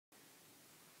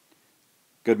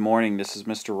Good morning, this is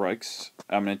Mr. Royks.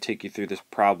 I'm going to take you through this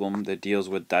problem that deals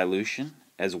with dilution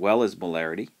as well as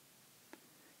molarity,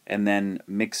 and then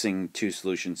mixing two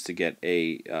solutions to get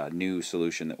a new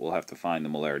solution that we'll have to find the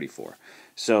molarity for.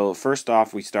 So first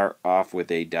off, we start off with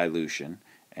a dilution,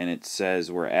 and it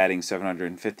says we're adding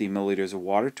 750 milliliters of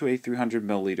water to a 300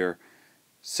 milliliter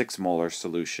 6 molar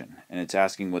solution, and it's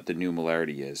asking what the new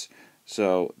molarity is.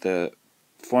 So the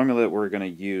formula that we're going to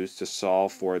use to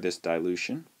solve for this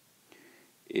dilution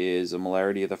is the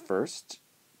molarity of the first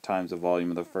times the volume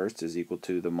of the first is equal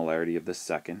to the molarity of the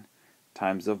second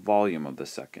times the volume of the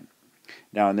second.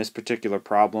 Now in this particular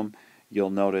problem, you'll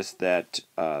notice that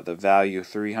the value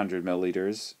 300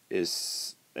 milliliters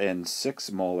is and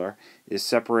 6 molar is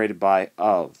separated by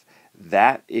of.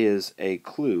 That is a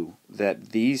clue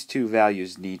that these two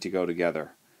values need to go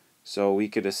together. So we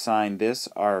could assign this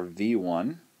our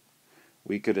V1,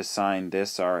 we could assign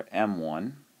this our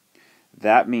M1.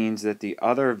 That means that the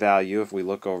other value, if we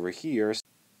look over here,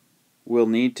 will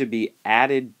need to be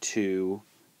added to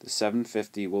the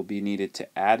 750 will be needed to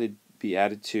be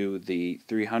added to the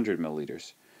 300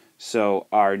 milliliters. So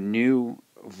our new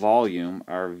volume,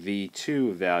 our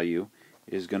V2 value,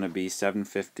 is going to be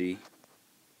 750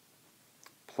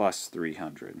 plus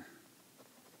 300,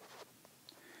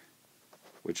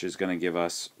 which is going to give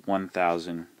us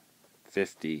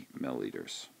 1050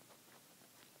 milliliters.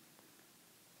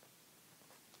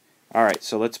 Alright,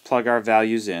 so let's plug our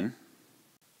values in.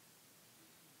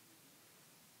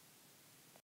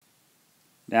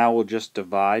 Now we'll just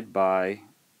divide by,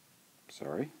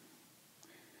 we're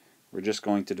just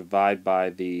going to divide by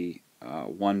the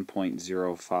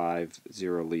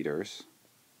 1.050 liters.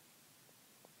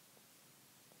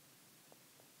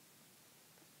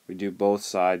 We do both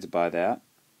sides by that.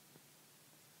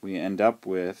 We end up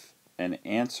with an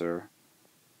answer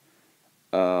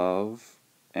of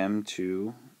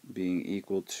M2 being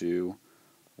equal to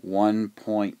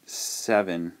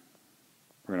 1.7,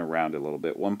 we're going to round it a little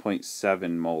bit,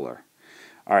 1.7 molar.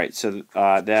 Alright, so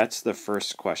that's the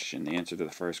first question, the answer to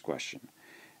the first question.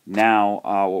 Now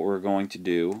what we're going to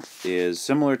do is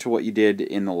similar to what you did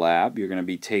in the lab. You're going to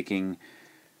be taking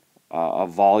a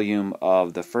volume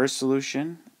of the first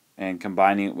solution and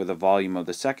combining it with a volume of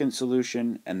the second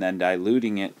solution and then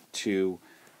diluting it to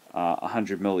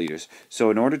 100 milliliters.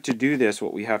 So in order to do this,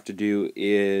 what we have to do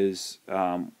is,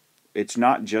 it's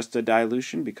not just a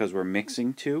dilution because we're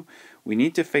mixing two. We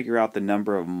need to figure out the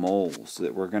number of moles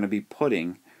that we're going to be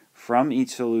putting from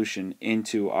each solution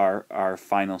into our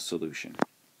final solution.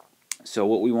 So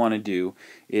what we want to do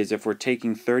is, if we're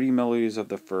taking 30 milliliters of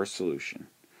the first solution,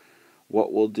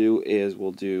 what we'll do is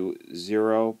we'll do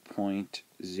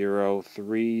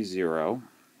 0.030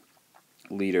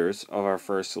 liters of our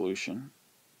first solution.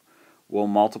 We'll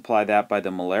multiply that by the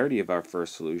molarity of our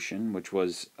first solution, which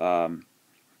was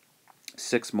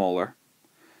 6 molar.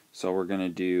 So we're going to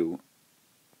do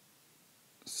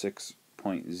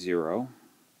 6.0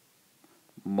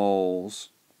 moles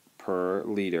per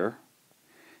liter.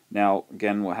 Now,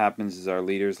 again, what happens is our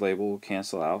liters label will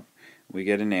cancel out. We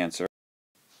get an answer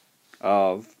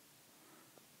of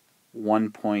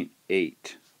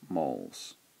 1.8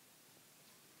 moles.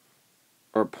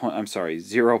 Or, I'm sorry,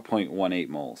 0.18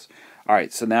 moles.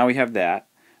 Alright, so now we have that.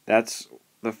 That's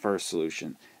the first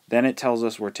solution. Then it tells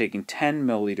us we're taking 10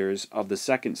 milliliters of the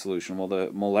second solution. Well, the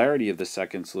molarity of the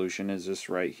second solution is just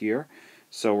right here.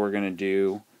 So we're going to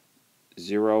do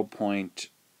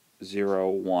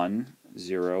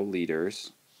 0.010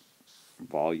 liters,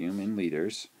 volume in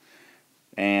liters.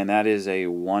 And that is a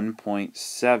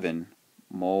 1.7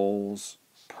 moles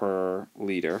per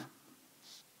liter.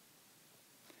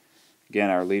 Again,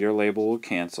 our liter label will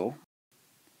cancel.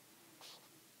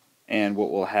 And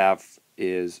what we'll have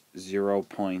is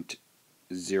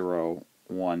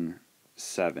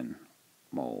 0.017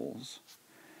 moles.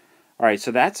 Alright,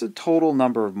 so that's a total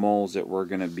number of moles that we're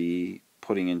going to be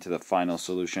putting into the final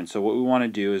solution. So what we want to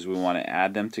do is we want to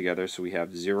add them together. So we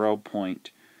have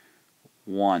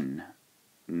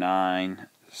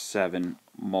 0.197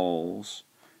 moles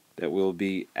that we'll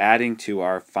be adding to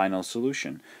our final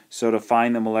solution. So to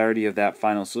find the molarity of that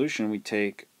final solution, we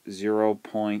take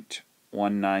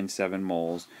 0.197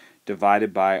 moles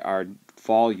divided by our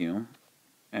volume,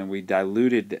 and we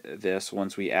diluted this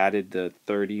once we added the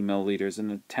 30 milliliters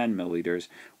and the 10 milliliters.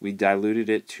 We diluted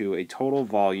it to a total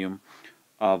volume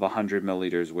of 100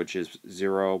 milliliters, which is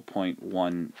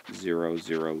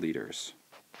 0.100 liters.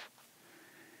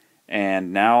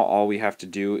 And now all we have to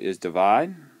do is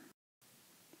divide,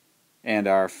 and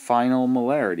our final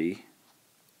molarity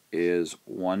is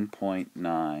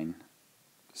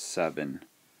 1.97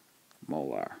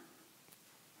 molar.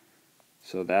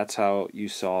 So that's how you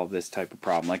solve this type of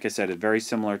problem. Like I said, it's very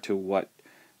similar to what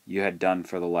you had done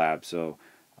for the lab, so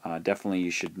definitely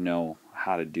you should know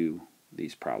how to do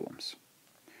these problems.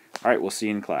 Alright, we'll see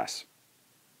you in class.